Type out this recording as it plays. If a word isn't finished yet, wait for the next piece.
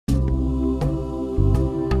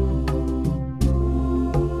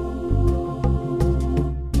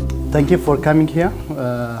Thank you for coming here.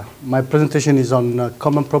 My presentation is on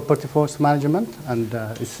common property forest management and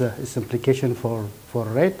its implication for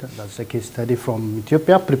RED. That's a case study from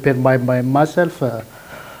Ethiopia, prepared by myself,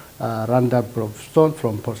 Randa Profstone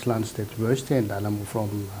from Portland State University, and Alamu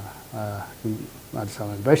from Addis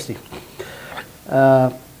Ababa University.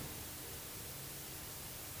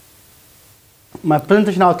 My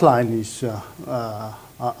presentation outline is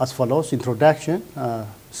as follows: introduction,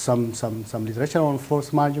 some literature on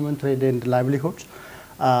forest management, trade and livelihoods,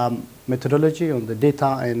 methodology on the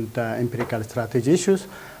data and empirical strategy issues,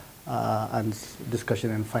 and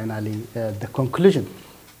discussion, and finally the conclusion.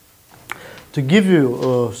 To give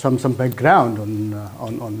you some background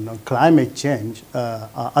on climate change,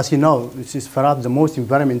 as you know, this is perhaps the most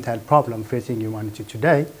environmental problem facing humanity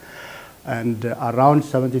today. And around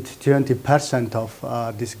 70 to 20%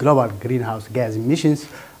 of this global greenhouse gas emissions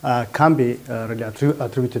can be really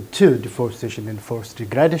attributed to deforestation and forest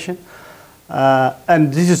degradation.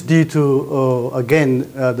 And this is due to,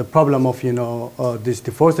 again, the problem of, this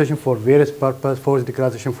deforestation for various purposes, forest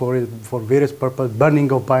degradation for various purposes,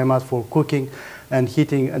 burning of biomass for cooking and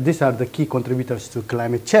heating. And these are the key contributors to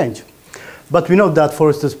climate change. But we know that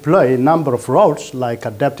forests play a number of roles, like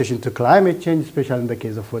adaptation to climate change, especially in the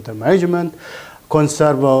case of water management,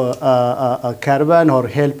 conserve carbon, or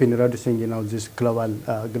help in reducing, this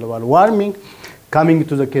global warming. Coming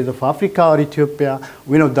to the case of Africa or Ethiopia,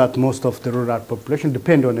 we know that most of the rural population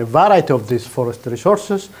depend on a variety of these forest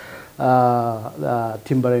resources,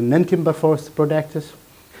 timber and non-timber forest products.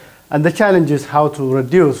 And the challenge is how to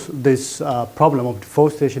reduce this problem of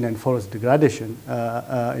deforestation and forest degradation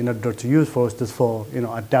in order to use forests for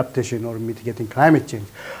adaptation or mitigating climate change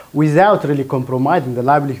without really compromising the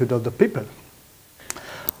livelihood of the people.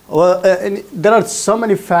 Well, there are so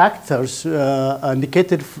many factors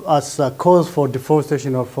indicated as a cause for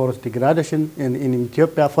deforestation or forest degradation in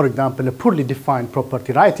Ethiopia. For example, a poorly defined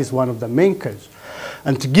property right is one of the main causes.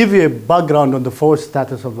 And to give you a background on the forest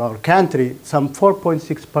status of our country, some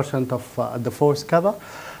 4.6% of the forest cover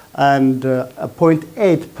and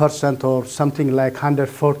 0.8% or something like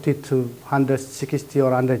 140 to 160 or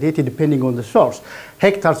 180, depending on the source,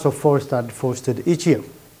 hectares of forest are deforested each year.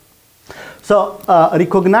 So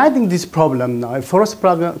recognizing this problem now, a forest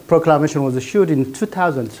proclamation was issued in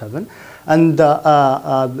 2007, and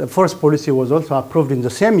the forest policy was also approved in the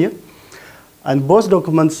same year. And both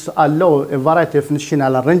documents allow a variety of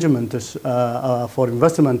national arrangements for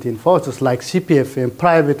investment in forests, like CPFM,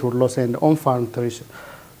 private woodlots, and on-farm trees,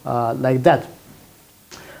 like that.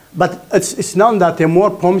 But it's known that a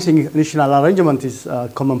more promising national arrangement is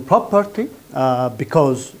common property,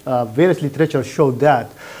 because various literature show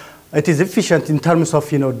that it is efficient in terms of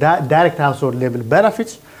direct household level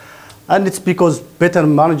benefits. And it's because better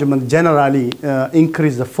management generally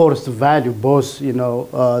increase the forest value, both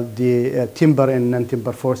the timber and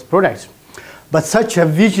non-timber forest products. But such a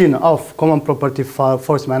vision of common property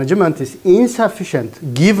forest management is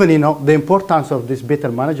insufficient, given the importance of this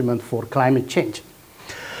better management for climate change.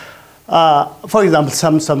 For example,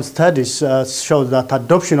 some studies show that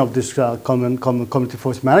adoption of this common community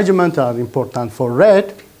forest management are important for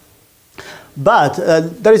RED. But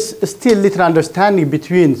there is still little understanding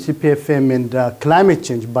between CPFM and climate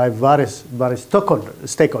change by various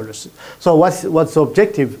stakeholders. So what's the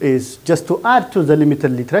objective is just to add to the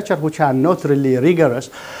limited literature, which are not really rigorous,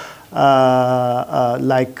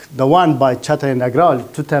 like the one by Chatter and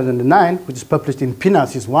Agrawal 2009, which is published in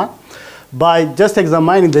PNAS is one, by just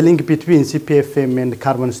examining the link between CPFM and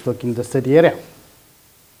carbon stock in the study area.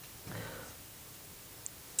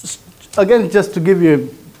 Again, just to give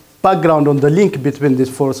you background on the link between this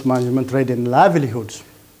forest management, trade, and livelihoods.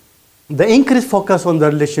 The increased focus on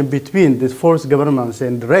the relation between this forest governance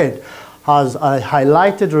and RED has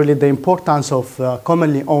highlighted really the importance of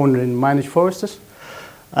commonly owned and managed forests.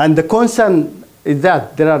 And the concern is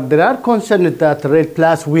that there are concerns that RED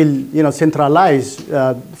Plus will centralize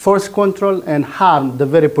forest control and harm the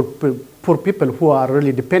very poor people who are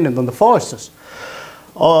really dependent on the forests.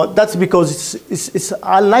 That's because it's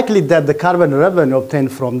unlikely that the carbon revenue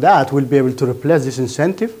obtained from that will be able to replace this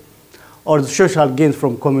incentive, or the social gains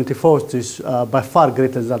from community forests is by far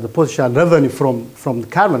greater than the potential revenue from the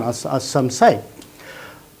carbon, as some say.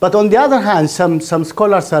 But on the other hand, some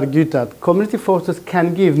scholars argue that community forests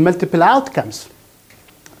can give multiple outcomes.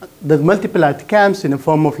 The multiple outcomes in the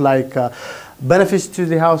form of benefits to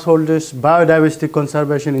the householders, biodiversity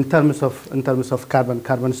conservation in terms of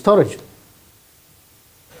carbon storage.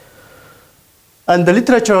 And the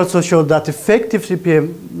literature also showed that effective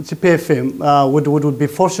CPFM would be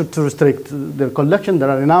forced to restrict the collection. There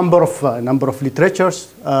are a number of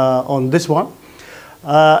literatures on this one.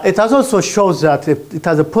 It has also shows that it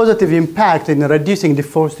has a positive impact in reducing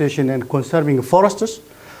deforestation and conserving forests.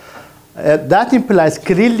 That implies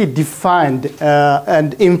clearly defined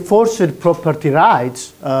and enforced property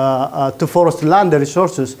rights to forest land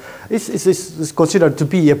resources is considered to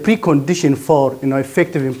be a precondition for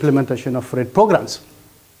effective implementation of RED programs.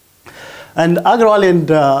 And Agrawal and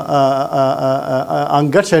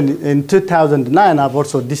Angarcha in 2009 have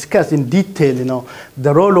also discussed in detail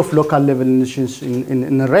the role of local level initiatives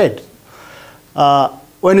in RED.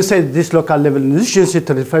 When you say this local level initiatives, it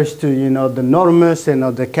refers to the norms,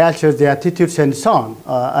 the cultures, the attitudes, and so on.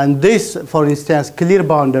 And this, for instance, clear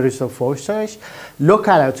boundaries of forestry,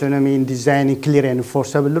 local autonomy in designing clear and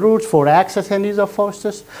enforceable rules for access and use of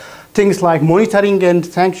forests, things like monitoring and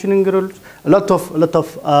sanctioning rules. A lot of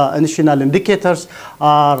national indicators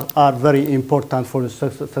are very important for the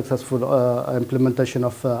successful implementation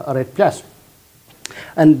of RED+.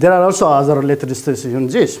 And there are also other related studies on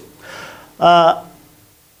this.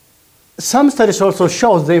 Some studies also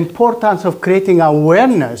show the importance of creating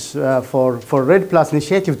awareness for RED+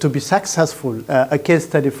 initiative to be successful. A case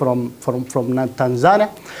study from Tanzania.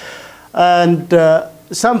 And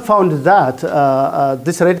some found that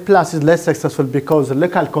this RED+ is less successful because the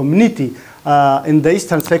local community in the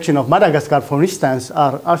eastern section of Madagascar, for instance,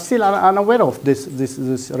 are still unaware of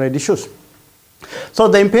this RED issues. So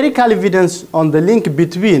the empirical evidence on the link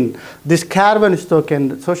between this carbon stock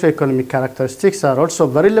and socioeconomic characteristics are also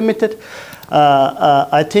very limited.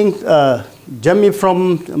 I think Jamie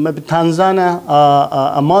from maybe Tanzania,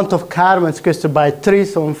 amount of carbon sequestered by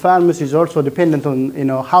trees on farms is also dependent on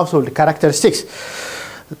household characteristics.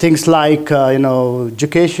 Things like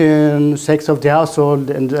education, sex of the household,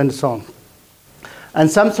 and so on. And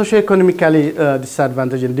some socioeconomically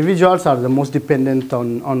disadvantaged individuals are the most dependent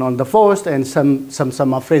on the forest, and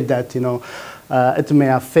some are afraid that it may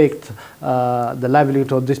affect the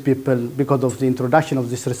livelihood of these people because of the introduction of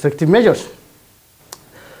these restrictive measures.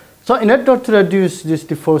 So in order to reduce this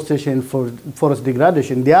deforestation for forest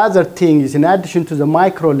degradation, the other thing is, in addition to the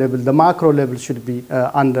macro level should be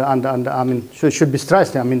should be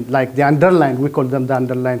stressed. I mean, like the underlying, we call them the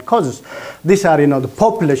underlying causes. These are the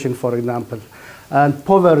population, for example, and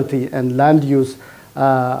poverty and land use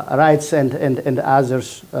rights and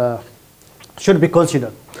others should be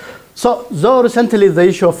considered. So, though recently the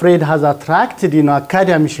issue of RED has attracted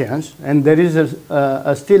academicians, and there is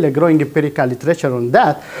still a growing empirical literature on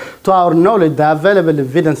that, to our knowledge, the available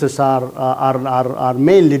evidences are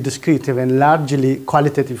mainly descriptive and largely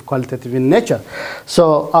qualitative in nature.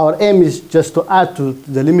 So, our aim is just to add to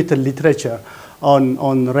the limited literature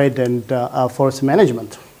on RED and forest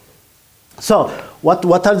management. So,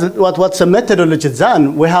 what's the methodology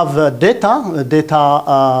then? We have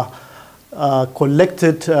data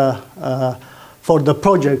collected for the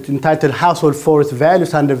project entitled Household Forest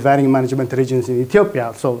Values Under Varying Management Regions in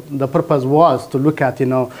Ethiopia. So the purpose was to look at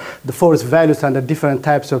the forest values under different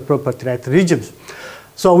types of property right regions.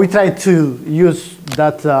 So we tried to use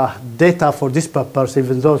that data for this purpose,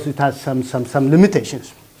 even though it has some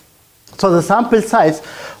limitations. So the sample sites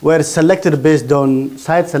were selected based on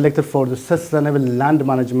sites selected for the Sustainable Land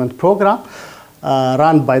Management Program,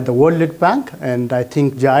 run by the World Bank and I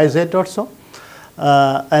think GIZ also.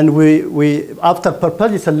 And we after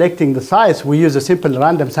purposely selecting the sites, we use a simple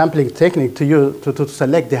random sampling technique to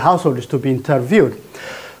select the households to be interviewed.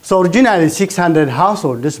 So originally 600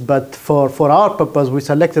 households, but for our purpose, we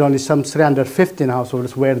selected only some 315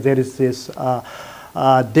 households where there is this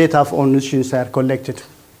data on issues are collected.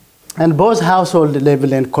 And both household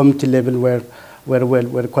level and community level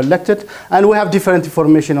were collected. And we have different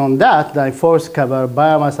information on that, like forest cover,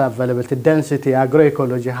 biomass availability, density,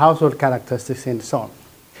 agroecology, household characteristics, and so on.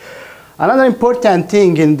 Another important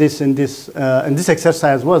thing in this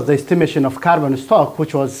exercise was the estimation of carbon stock,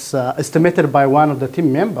 which was estimated by one of the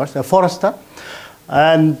team members, a forester.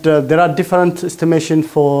 And there are different estimations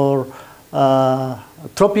for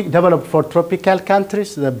developed for tropical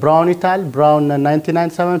countries, the Brown et al., Brown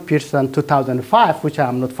 1997, Pearson 2005, which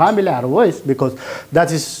I'm not familiar with because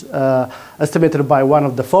that is estimated by one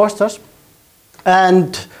of the foresters.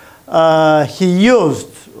 And he used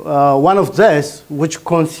one of these, which is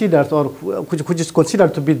considered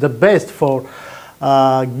to be the best for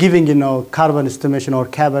giving carbon estimation or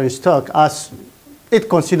carbon stock, as it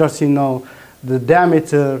considers the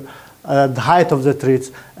diameter, the height of the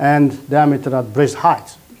trees, and diameter at breast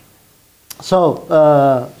height. So,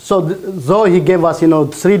 though he gave us,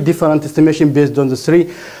 3 different estimations based on the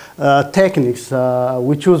 3 techniques,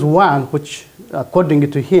 we choose one which, according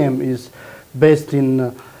to him, is based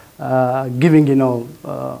in giving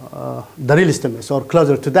the real estimates or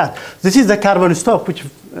closer to that. This is the carbon stock, which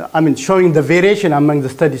showing the variation among the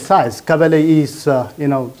study sites. Kabale is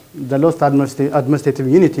the lowest administrative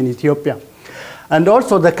unit in Ethiopia, and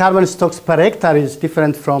also the carbon stocks per hectare is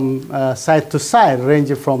different from site to site,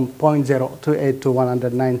 ranging from 0.028 to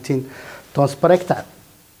 119 tons per hectare.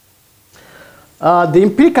 The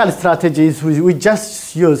empirical strategy is we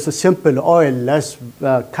just use a simple oil-less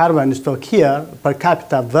carbon stock here per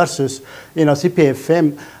capita versus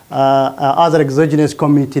CPFM, other exogenous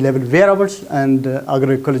community level variables and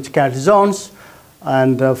agroecological zones,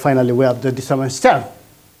 and finally we have the disturbance term.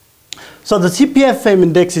 So the CPFM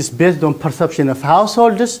index is based on perception of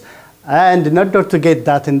householders, and in order to get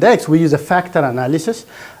that index we use a factor analysis,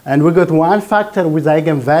 and we got one factor with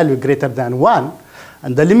eigenvalue greater than 1.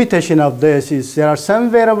 And the limitation of this is there are some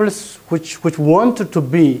variables which wanted to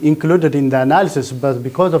be included in the analysis, but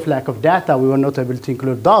because of lack of data, we were not able to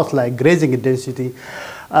include those, like grazing density,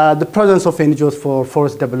 the presence of NGOs for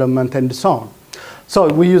forest development, and so on. So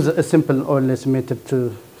we use a simple oil-less method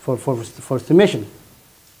for estimation.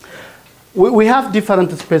 We have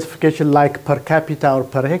different specifications like per capita or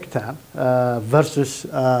per hectare versus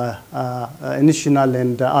initial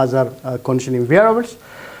and other conditioning variables.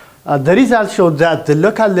 The results show that the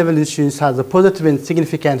local level insurance has a positive and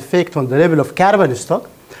significant effect on the level of carbon stock.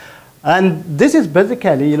 And this is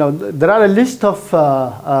basically, there are a list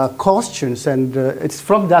of questions, and it's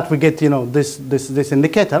from that we get, this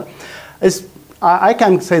indicator. I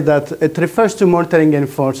can say that it refers to monitoring and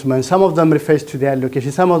enforcement. Some of them refers to the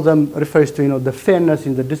allocation. Some of them refers to, the fairness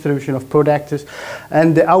in the distribution of products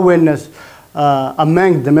and the awareness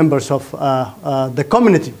among the members of the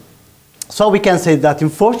community. So we can say that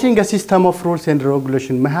enforcing a system of rules and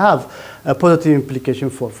regulation may have a positive implication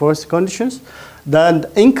for forest conditions. Then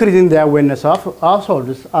increasing the awareness of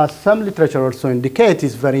householders, as some literature also indicates,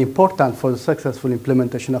 is very important for the successful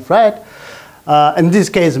implementation of RED. In this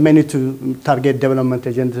case, many to target development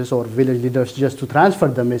agencies or village leaders just to transfer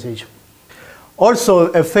the message. Also,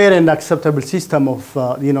 a fair and acceptable system of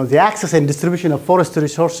the access and distribution of forest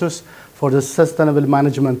resources for the sustainable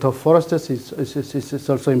management of forests is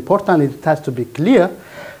also important. It has to be clear.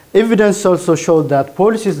 Evidence also shows that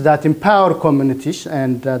policies that empower communities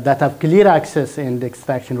and that have clear access and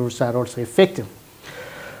extraction rules are also effective.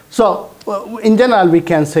 So, in general, we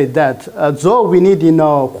can say that though we need to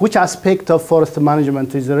know which aspect of forest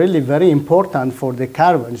management is really very important for the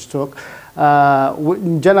carbon stock,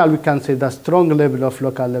 in general, we can say that strong level of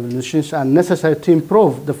local level emissions are necessary to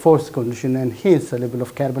improve the forest condition and hence the level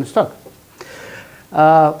of carbon stock.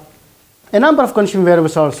 A number of condition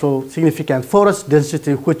variables are also significant. Forest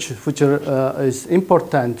density, which is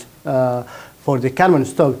important for the carbon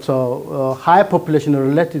stock. So high population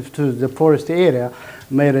relative to the forest area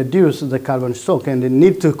may reduce the carbon stock, and they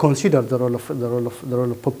need to consider the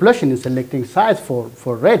role of population in selecting sites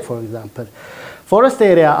for RED, for example. Forest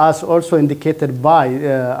area, as also indicated by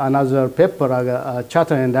another paper,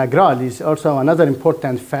 Chatter and Agrawal, is also another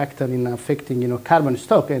important factor in affecting carbon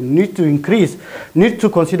stock, and need to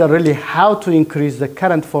consider really how to increase the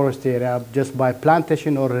current forest area just by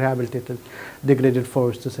plantation or rehabilitated degraded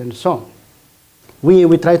forests and so on.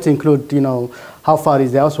 We try to include how far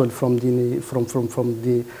is the household from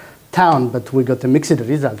the town, but we got a mixed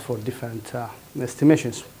result for different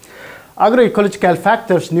estimations. Agroecological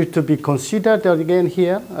factors need to be considered again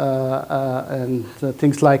here, and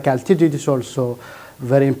things like altitude is also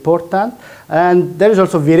very important. And there is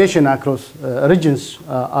also variation across regions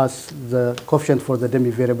as the coefficient for the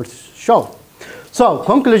demi-variables show. So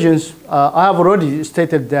conclusions, I have already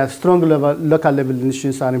stated that strong local level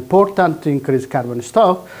emissions are important to increase carbon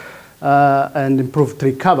stock and improve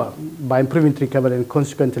tree cover. By improving tree cover and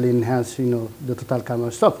consequently enhance the total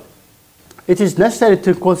carbon stock. It is necessary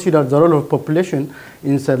to consider the role of population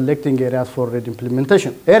in selecting areas for RED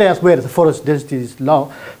implementation. Areas where the forest density is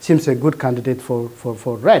low seems a good candidate for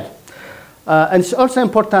RED. And it's also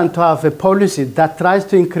important to have a policy that tries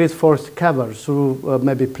to increase forest cover through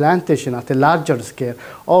maybe plantation at a larger scale,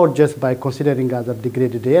 or just by considering other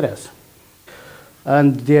degraded areas.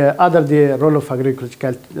 And the role of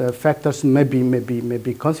agroecological factors may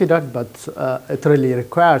be considered, but it really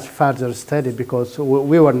requires further study because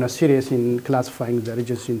we were not serious in classifying the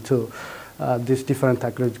regions into these different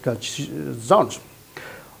agroecological zones.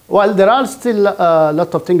 Well, there are still a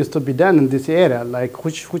lot of things to be done in this area, like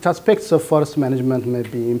which aspects of forest management may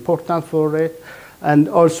be important for it, and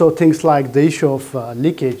also things like the issue of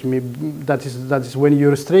leakage. That is when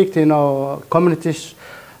you restrict communities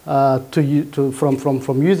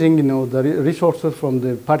from using the resources from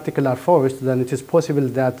the particular forest, then it is possible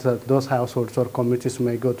that those households or communities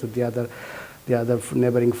may go to the other the other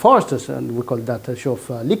neighboring forests, and we call that a show of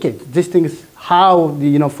leakage. These things, how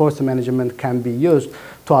the forest management can be used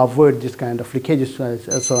to avoid this kind of leakages is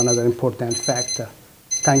also another important factor.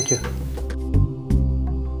 Thank you.